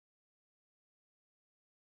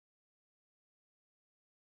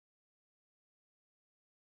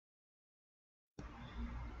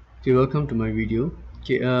Okay, welcome to my video.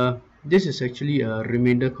 Okay, this is actually a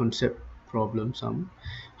remainder concept problem sum.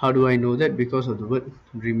 How do I know that? Because of the word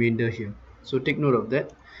remainder here. So take note of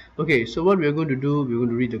that. Okay, so what we're going to do, we're going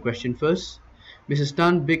to read the question first. Mrs.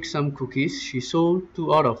 Tan baked some cookies. She sold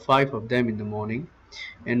 2 out of 5 of them in the morning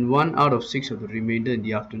and 1 out of 6 of the remainder in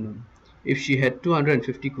the afternoon. If she had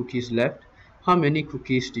 250 cookies left, how many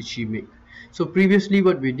cookies did she make? So previously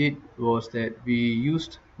what we did was that we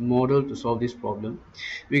used model to solve this problem.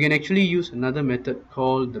 We can actually use another method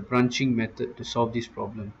called the branching method to solve this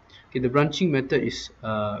problem. Okay, the branching method is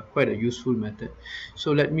quite a useful method.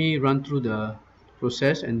 So let me run through the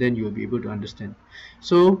process and then you will be able to understand.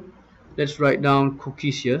 So let's write down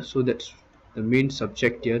cookies here. So that's the main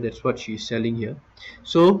subject here. That's what she's selling here.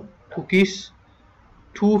 So cookies,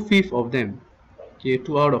 2/5 of them, okay,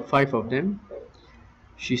 2 out of 5 of them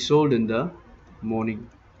she sold in the morning,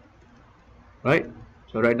 right?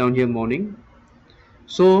 So write down here morning.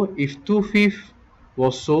 So if 2/5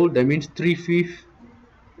 was sold, that means 3/5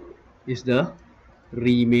 is the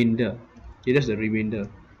remainder. Okay, that's the remainder.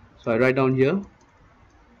 So I write down here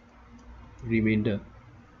remainder.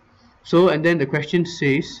 So and then the question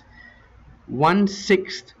says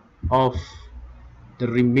 1/6 of the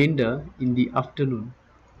remainder in the afternoon.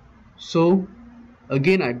 So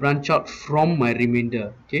again I branch out from my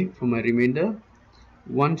remainder. Okay, from my remainder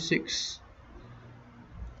 1/6,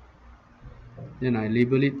 then I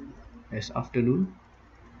label it as afternoon.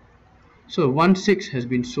 So 1/6 has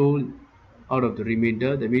been sold out of the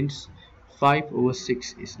remainder. That means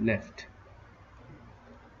 5/6 is left.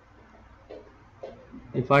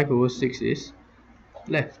 And 5/6 is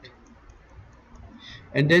left.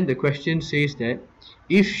 And then the question says that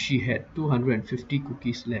if she had 250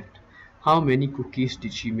 cookies left, how many cookies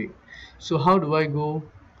did she make? So how do I go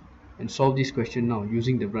and solve this question now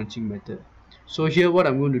using the branching method? So here what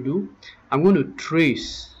I'm going to do, I'm going to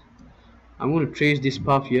trace this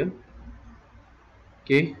path here.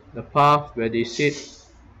 Okay, the path where they said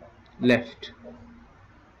left.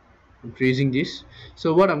 I'm tracing this.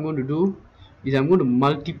 So what I'm going to do is I'm going to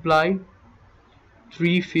multiply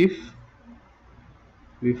 3/5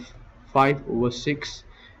 with 5/6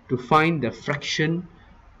 to find the fraction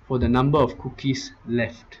for the number of cookies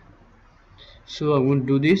left. So I'm going to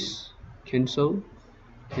do this, cancel.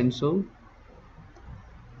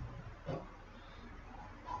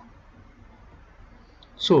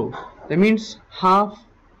 So that means half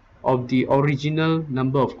of the original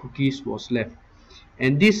number of cookies was left,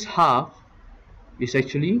 and this half is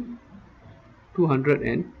actually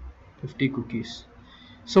 250 cookies.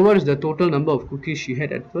 So what is the total number of cookies she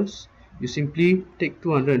had at first? You simply take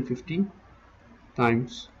 250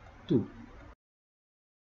 times 2.